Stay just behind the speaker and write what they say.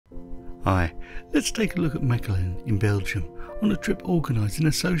Hi, let's take a look at Mechelen in Belgium on a trip organised in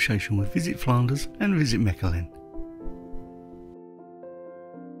association with Visit Flanders and Visit Mechelen.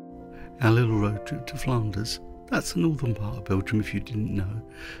 Our little road trip to Flanders, that's the northern part of Belgium if you didn't know,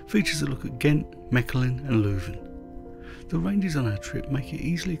 features a look at Ghent, Mechelen and Leuven. The ranges on our trip make it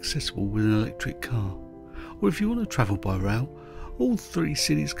easily accessible with an electric car, or if you want to travel by rail, all three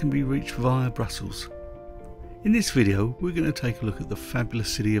cities can be reached via Brussels. In this video we're going to take a look at the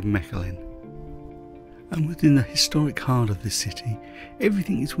fabulous city of Mechelen. And within the historic heart of this city,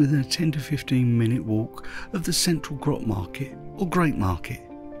 everything is within a 10 to 15 minute walk of the central Grote Market or Great Market.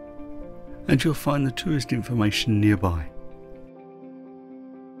 And you'll find the tourist information nearby.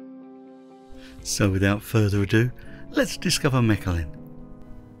 So without further ado, let's discover Mechelen.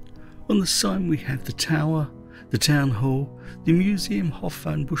 On the sign we have the tower, the town hall, the museum Hof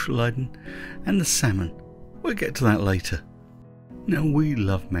van Buscheleden and the salmon. We'll get to that later. Now we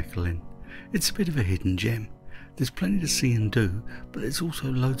love Mechelen. It's a bit of a hidden gem. There's plenty to see and do, but there's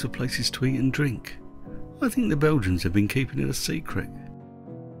also loads of places to eat and drink. I think the Belgians have been keeping it a secret.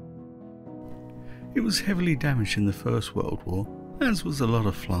 It was heavily damaged in the First World War, as was a lot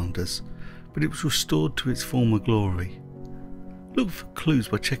of Flanders, but it was restored to its former glory. Look for clues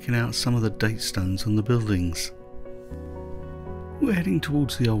by checking out some of the date stones on the buildings. We're heading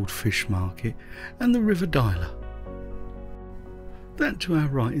towards the old fish market and the River Dyler. That to our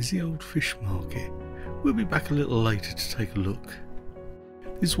right is the old fish market. We'll be back a little later to take a look.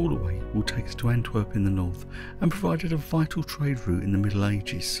 This waterway will take us to Antwerp in the north and provided a vital trade route in the Middle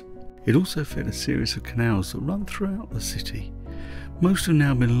Ages. It also fed a series of canals that run throughout the city. Most have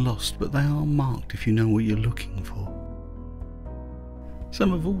now been lost, but they are marked if you know what you're looking for.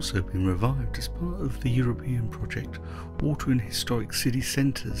 Some have also been revived as part of the European project Water in Historic City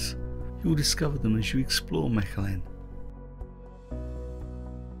Centres. You will discover them as you explore Mechelen.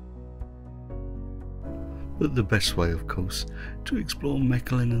 But the best way, of course, to explore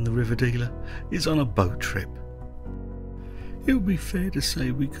Mechelen and the River Dyler is on a boat trip. It would be fair to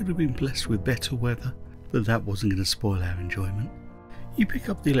say we could have been blessed with better weather, but that wasn't going to spoil our enjoyment. You pick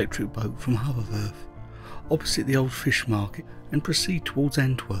up the electric boat from Haverwerf, opposite the old fish market, and proceed towards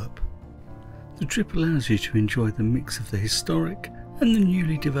Antwerp. The trip allows you to enjoy the mix of the historic and the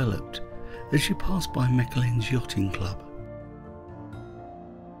newly developed as you pass by Mechelen's Yachting Club.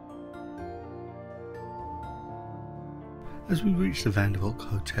 As we reach the Van der Valk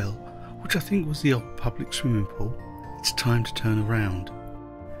Hotel, which I think was the old public swimming pool, it's time to turn around.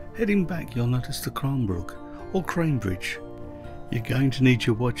 Heading back you'll notice the Kranbrug or Crane Bridge. You're going to need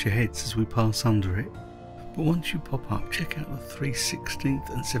to watch your heads as we pass under it. But once you pop up, check out the three 16th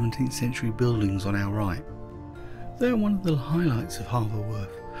and 17th century buildings on our right. They are one of the highlights of Haverwerf,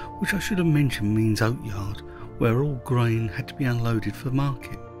 which I should have mentioned means oat yard, where all grain had to be unloaded for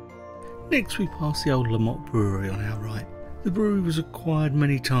market. Next we pass the old Lamotte brewery on our right. The brewery was acquired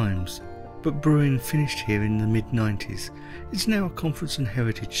many times, but brewing finished here in the mid-90s. It's now a conference and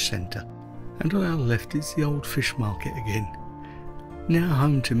heritage centre. And on our left is the old fish market again, now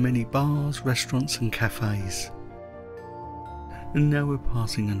home to many bars, restaurants and cafes. And now we're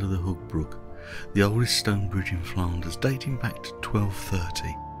passing under the Hoogbrug, the oldest stone bridge in Flanders, dating back to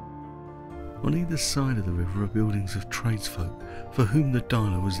 1230. On either side of the river are buildings of tradesfolk for whom the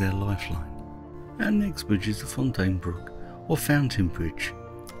Dyler was their lifeline. Our next bridge is the Fonteinbrug, or Fountain Bridge,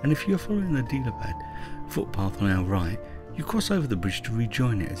 and if you're following the Dylerpad footpath on our right, you cross over the bridge to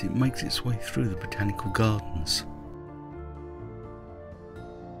rejoin it as it makes its way through the botanical gardens.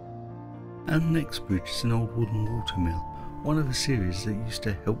 Our next bridge is an old wooden water mill, one of a series that used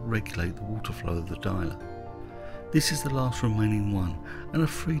to help regulate the water flow of the Dyler. This is the last remaining one and a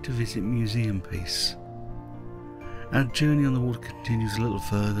free to visit museum piece. Our journey on the water continues a little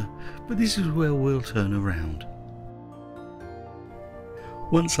further, but this is where we'll turn around.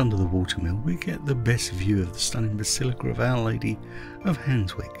 Once under the watermill we get the best view of the stunning Basilica of Our Lady of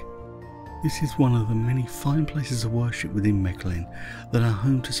Hanswyck. This is one of the many fine places of worship within Mechelen that are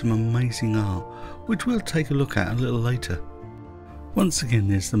home to some amazing art, which we'll take a look at a little later. Once again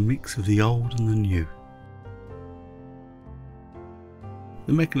there's the mix of the old and the new.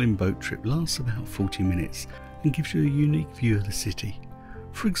 The Mechelen boat trip lasts about 40 minutes and gives you a unique view of the city.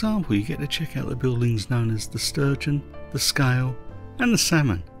 For example, you get to check out the buildings known as the Sturgeon, the Scale and the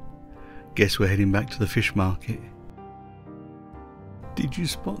Salmon. Guess we're heading back to the fish market. Did you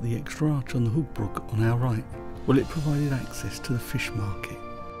spot the extra arch on the Hoogbrug on our right? Well, it provided access to the fish market.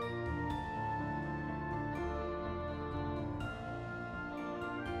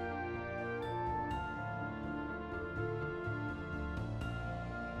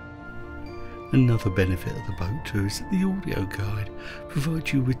 Another benefit of the boat tour is that the audio guide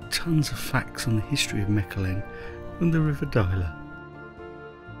provides you with tons of facts on the history of Mechelen and the River Dyler.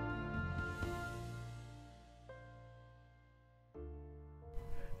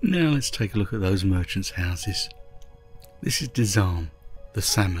 Now let's take a look at those merchants' houses. This is Dizarm, the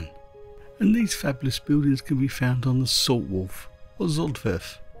salmon, and these fabulous buildings can be found on the Salt Wolf or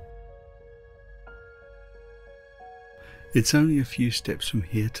Zoldwerf. It's only a few steps from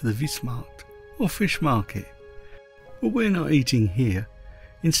here to the Vismarkt or fish market, but we're not eating here.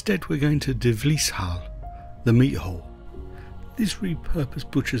 Instead we're going to De Vleeshal, the meat hall. This repurposed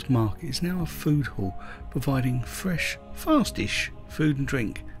butcher's market is now a food hall providing fresh, fast-ish food and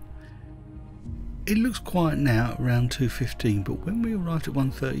drink. It looks quiet now at around 2:15, but when we arrived at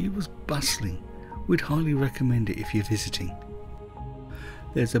 1:30 it was bustling. We'd highly recommend it if you're visiting.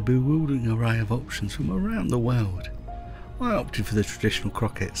 There's a bewildering array of options from around the world. I opted for the traditional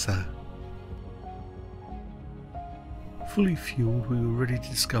croquettes though. Fully fueled, we were ready to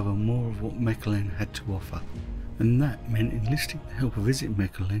discover more of what Mechelen had to offer, and that meant enlisting the help of Visit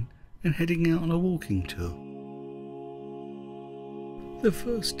Mechelen and heading out on a walking tour. The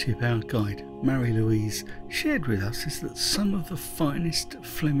first tip our guide, Marie-Louise, shared with us is that some of the finest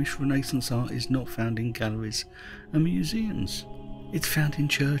Flemish Renaissance art is not found in galleries and museums. It's found in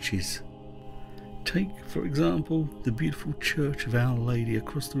churches. Take, for example, the beautiful Church of Our Lady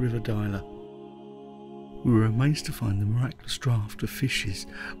across the River Dyler. We were amazed to find the miraculous draught of fishes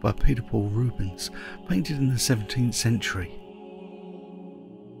by Peter Paul Rubens, painted in the 17th century.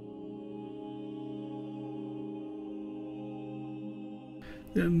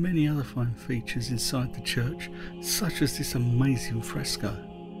 There are many other fine features inside the church, such as this amazing fresco.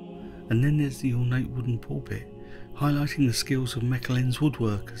 And then there's the ornate wooden pulpit, highlighting the skills of Mechelen's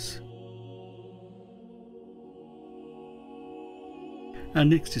woodworkers. Our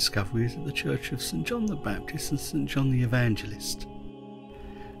next discovery is at the Church of St John the Baptist and St John the Evangelist.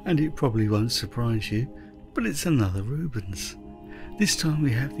 And it probably won't surprise you, but it's another Rubens. This time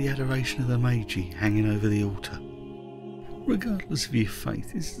we have the Adoration of the Magi hanging over the altar. Regardless of your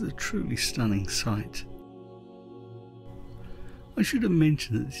faith, this is a truly stunning sight. I should have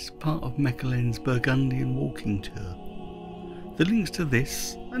mentioned that this is part of Mechelen's Burgundian walking tour. The links to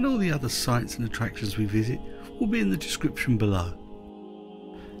this and all the other sites and attractions we visit will be in the description below.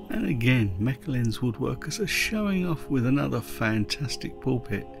 And again, Mechelen's woodworkers are showing off with another fantastic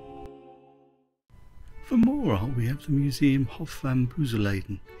pulpit. For more art we have the Museum Hof van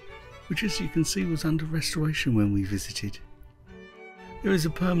Boeseleden, which as you can see was under restoration when we visited. There is a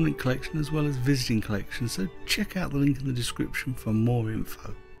permanent collection as well as visiting collections, so check out the link in the description for more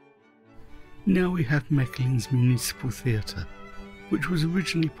info. Now we have Mechelen's Municipal Theatre, which was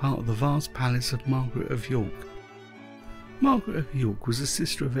originally part of the vast palace of Margaret of York. Margaret of York was a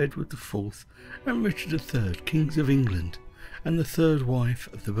sister of Edward IV and Richard III, Kings of England, and the third wife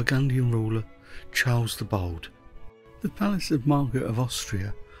of the Burgundian ruler Charles the Bold. The palace of Margaret of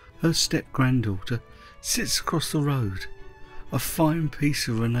Austria, her step-granddaughter, sits across the road, a fine piece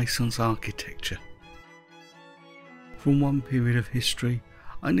of Renaissance architecture. From one period of history,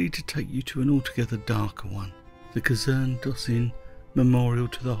 I need to take you to an altogether darker one, the Kazerne Dossin Memorial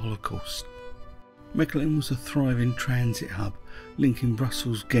to the Holocaust. Mechelen was a thriving transit hub linking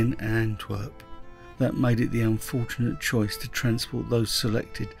Brussels, Ghent and Antwerp. That made it the unfortunate choice to transport those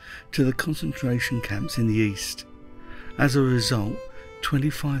selected to the concentration camps in the east. As a result,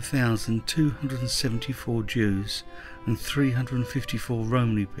 25,274 Jews and 354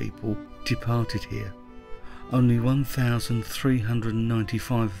 Romani people departed here. Only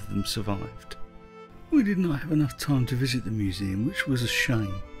 1,395 of them survived. We did not have enough time to visit the museum, which was a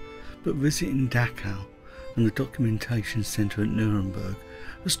shame. But visiting Dachau and the Documentation Centre at Nuremberg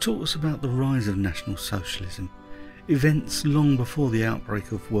has taught us about the rise of National Socialism, events long before the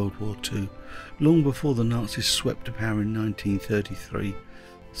outbreak of World War II, long before the Nazis swept to power in 1933,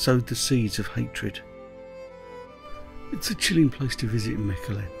 sowed the seeds of hatred. It's a chilling place to visit in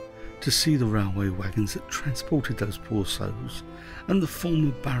Mechelen, to see the railway wagons that transported those poor souls, and the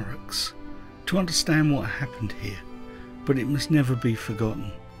former barracks, to understand what happened here, but it must never be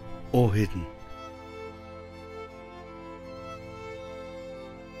forgotten or hidden.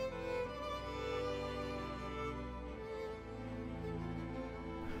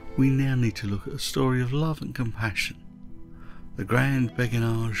 We now need to look at a story of love and compassion, the grand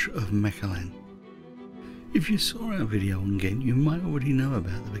Beguinage of Mechelen. If you saw our video on Ghent, you might already know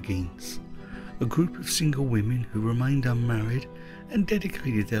about the Beguines, a group of single women who remained unmarried and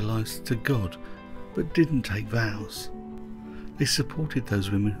dedicated their lives to God, but didn't take vows. They supported those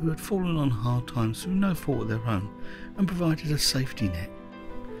women who had fallen on hard times through no fault of their own and provided a safety net.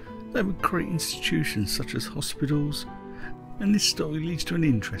 They would create institutions such as hospitals, and this story leads to an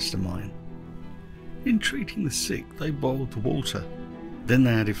interest of mine. In treating the sick, they boiled the water, then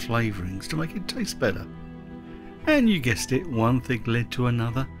they added flavourings to make it taste better. And you guessed it, one thing led to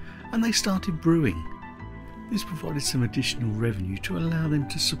another, and they started brewing. This provided some additional revenue to allow them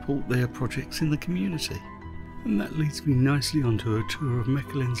to support their projects in the community. And that leads me nicely onto a tour of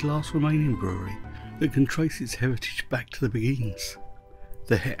Mechelen's last remaining brewery that can trace its heritage back to the Beguines,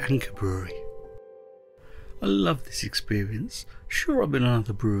 the Het Anker brewery. I love this experience. Sure, I've been on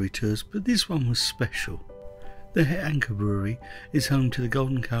other brewery tours, but this one was special. The Het Anker brewery is home to the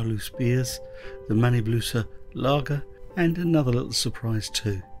Golden Carolus beers, the Maniblusa lager, and another little surprise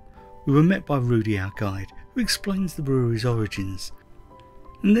too. We were met by Rudy, our guide, who explains the brewery's origins,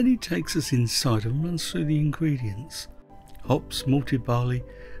 and then he takes us inside and runs through the ingredients: hops, malted barley,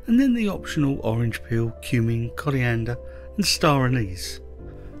 and then the optional orange peel, cumin, coriander and star anise,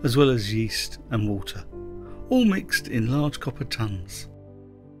 as well as yeast and water, all mixed in large copper tuns.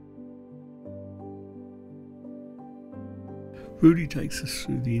 Rudy takes us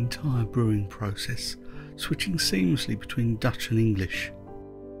through the entire brewing process, switching seamlessly between Dutch and English.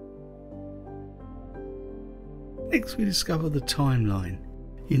 Next we discover the timeline.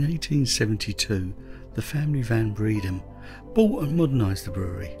 In 1872, the family Van Breedem bought and modernised the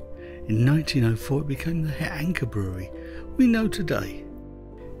brewery. In 1904 it became the Het Anker brewery we know today.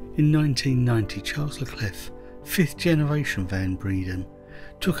 In 1990, Charles Leclerc, 5th generation Van Breedem,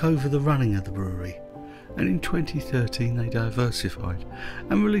 took over the running of the brewery, and in 2013 they diversified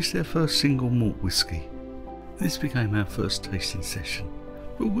and released their first single malt whisky. This became our first tasting session,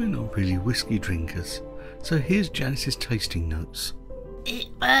 but we're not really whisky drinkers, so here's Janice's tasting notes. It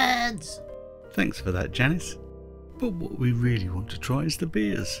burns! Thanks for that, Janice. But what we really want to try is the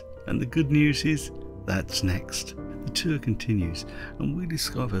beers, and the good news is, that's next. The tour continues, and we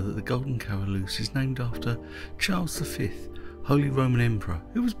discover that the Golden Carolus is named after Charles V, Holy Roman Emperor,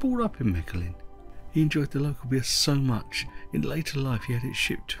 who was brought up in Mechelen. He enjoyed the local beer so much, in later life he had it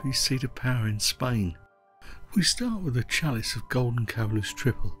shipped to his seat of power in Spain. We start with a chalice of Golden Carolus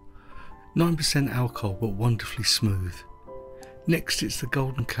Triple, 9% alcohol but wonderfully smooth. Next it's the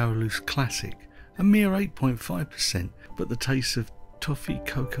Golden Carolus Classic, a mere 8.5%, but the taste of toffee,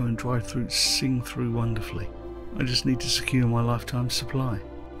 cocoa and dried fruits sing through wonderfully. I just need to secure my lifetime supply.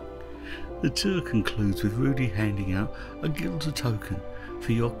 The tour concludes with Rudy handing out a guilder token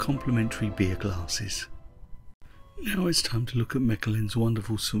for your complimentary beer glasses. Now it's time to look at Mechelen's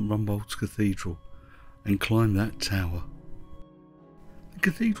wonderful St Rumbold's Cathedral and climb that tower. The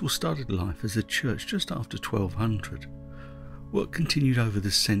cathedral started life as a church just after 1200. Work continued over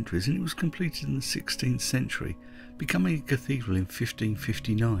the centuries and it was completed in the 16th century, becoming a cathedral in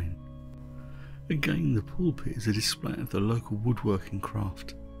 1559. Again, the pulpit is a display of the local woodworking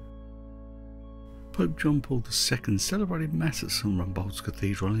craft. Pope John Paul II celebrated Mass at St Rumbold's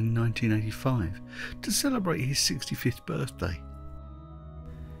Cathedral in 1985 to celebrate his 65th birthday.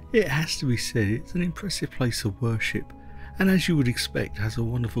 It has to be said it's an impressive place of worship, and as you would expect has a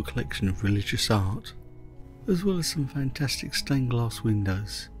wonderful collection of religious art, as well as some fantastic stained glass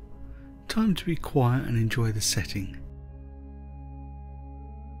windows. Time to be quiet and enjoy the setting.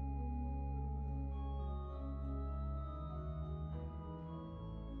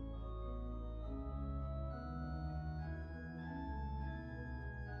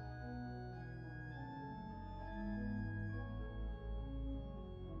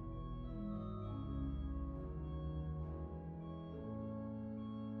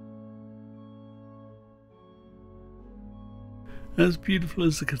 As beautiful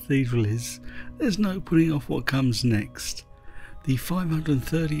as the cathedral is, there's no putting off what comes next. The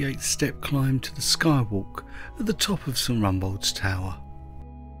 538th step climb to the skywalk at the top of St Rumbold's Tower.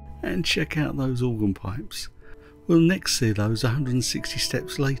 And check out those organ pipes. We'll next see those 160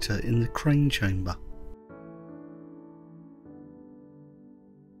 steps later in the crane chamber.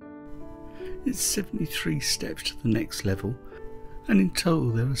 It's 73 steps to the next level, and in total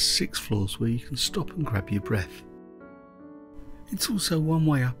there are 6 floors where you can stop and grab your breath. It's also one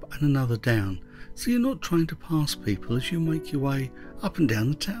way up and another down, so you're not trying to pass people as you make your way up and down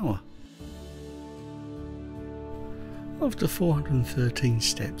the tower. After 413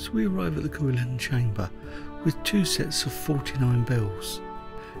 steps, we arrive at the Carillon Chamber with 2 sets of 49 bells.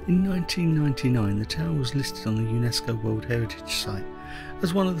 In 1999, the tower was listed on the UNESCO World Heritage Site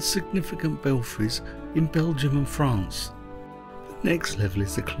as one of the significant belfries in Belgium and France. The next level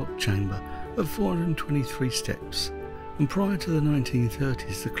is the clock chamber at 423 steps. And prior to the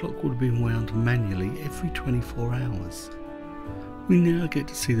 1930s, the clock would have been wound manually every 24 hours. We now get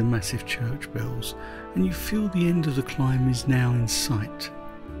to see the massive church bells, and you feel the end of the climb is now in sight.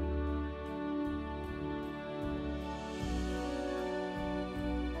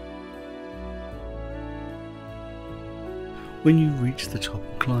 When you reach the top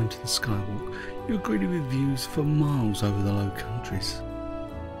and climb to the skywalk, you're greeted with views for miles over the Low Countries.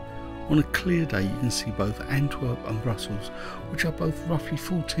 On a clear day you can see both Antwerp and Brussels, which are both roughly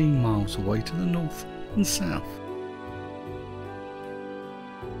 14 miles away to the north and south.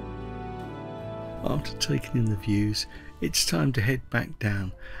 After taking in the views, it's time to head back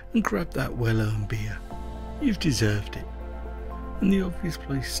down and grab that well-earned beer. You've deserved it. And the obvious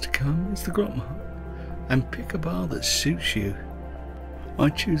place to come is the Grote Markt and pick a bar that suits you. I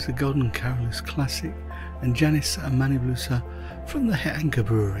choose the Golden Carolus Classic and Janus and Maniblusa from the Het Anker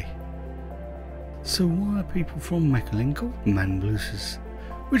brewery. So why are people from Mechelen called Manblusers,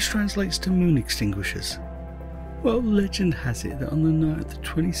 which translates to moon extinguishers? Well, legend has it that on the night of the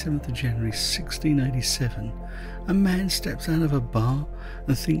 27th of January 1687, a man steps out of a bar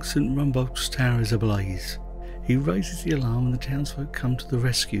and thinks St Rumbold's Tower is ablaze. He raises the alarm and the townsfolk come to the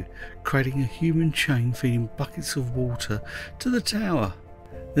rescue, creating a human chain feeding buckets of water to the tower.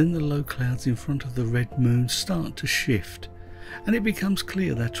 Then the low clouds in front of the red moon start to shift, and it becomes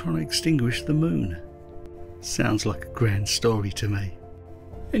clear they're trying to extinguish the moon. Sounds like a grand story to me.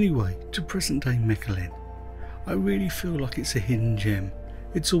 Anyway, to present day Mechelen. I really feel like it's a hidden gem.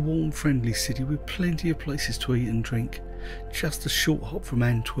 It's a warm, friendly city with plenty of places to eat and drink. Just a short hop from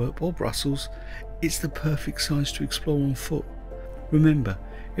Antwerp or Brussels, it's the perfect size to explore on foot. Remember,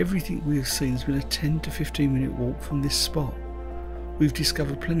 everything we have seen has been a 10 to 15 minute walk from this spot. We've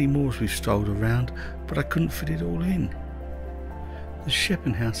discovered plenty more as we've strolled around, but I couldn't fit it all in. The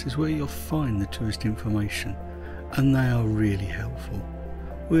Scheppenhaus is where you'll find the tourist information, and they are really helpful.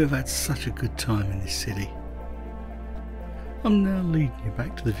 We have had such a good time in this city. I'm now leading you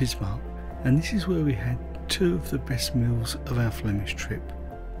back to the Visit, and this is where we had two of the best meals of our Flemish trip.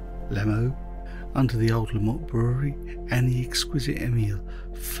 Lemo, under the old Lamont brewery, and the exquisite Emile,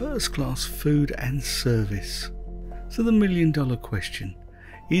 first class food and service. So the million-dollar question,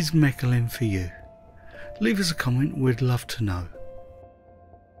 is Mechelen for you? Leave us a comment, we'd love to know.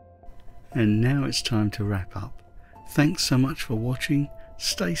 And now it's time to wrap up. Thanks so much for watching,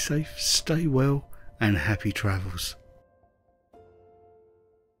 stay safe, stay well, and happy travels.